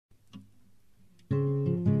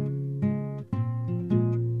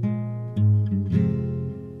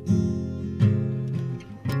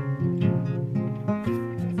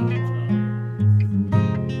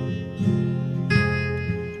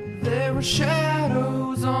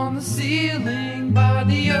shadows on the ceiling by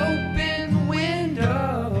the open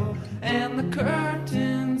window, and the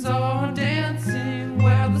curtains are dancing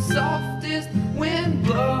where the softest wind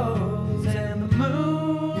blows, and the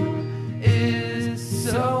moon is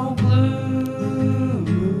so blue.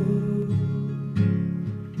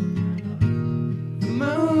 The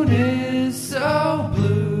moon is so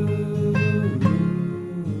blue.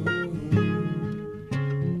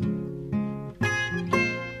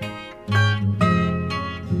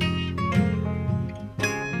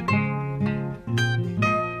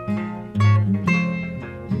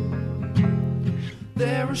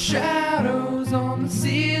 There are shadows on the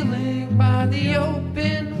ceiling by the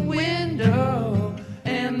open window,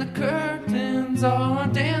 and the curtains are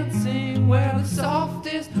dancing where the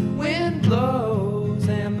softest wind blows,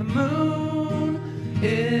 and the moon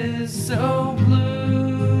is so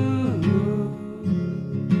blue.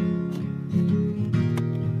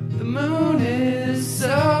 The moon is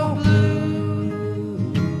so blue.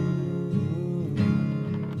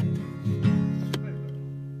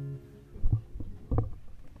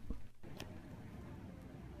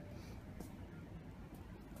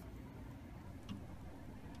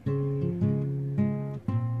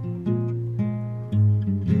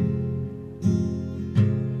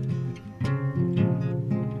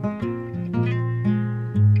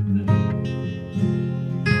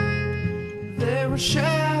 There were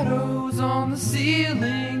shadows on the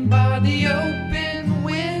ceiling by the open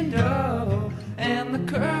window, and the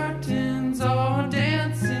curtains are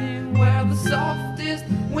dancing where the softest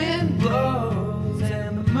wind blows,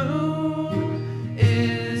 and the moon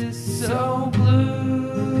is so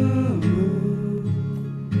blue.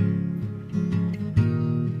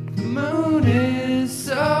 The moon is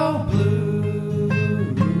so blue.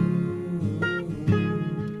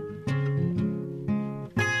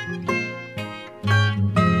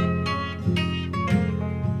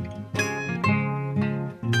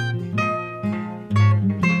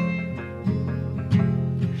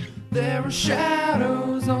 There are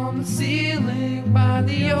shadows on the ceiling by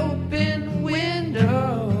the open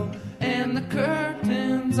window, and the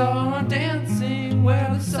curtains are dancing where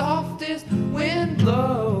the softest wind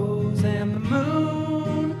blows.